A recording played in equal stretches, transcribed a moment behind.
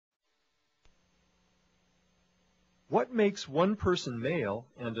What makes one person male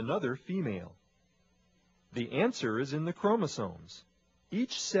and another female? The answer is in the chromosomes.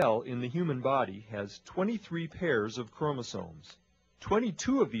 Each cell in the human body has 23 pairs of chromosomes.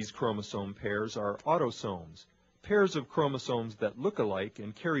 22 of these chromosome pairs are autosomes, pairs of chromosomes that look alike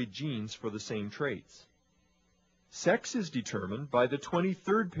and carry genes for the same traits. Sex is determined by the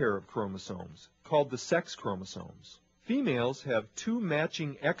 23rd pair of chromosomes, called the sex chromosomes. Females have 2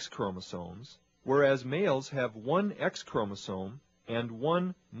 matching X chromosomes, whereas males have 1 X chromosome and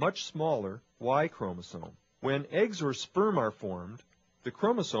 1 much smaller Y chromosome. When eggs or sperm are formed, the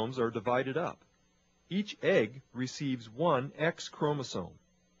chromosomes are divided up. Each egg receives 1 X chromosome.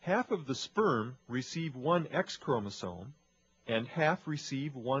 Half of the sperm receive 1 X chromosome, and half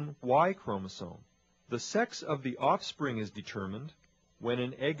receive 1 Y chromosome. The sex of the offspring is determined when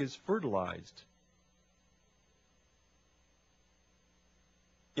an egg is fertilized.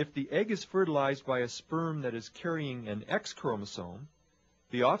 If the egg is fertilized by a sperm that is carrying an X chromosome,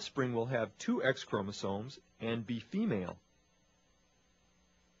 the offspring will have 2 X chromosomes and be female.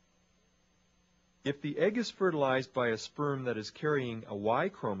 If the egg is fertilized by a sperm that is carrying a Y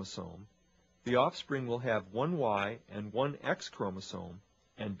chromosome, the offspring will have 1 Y and 1 X chromosome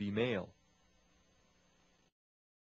and be male.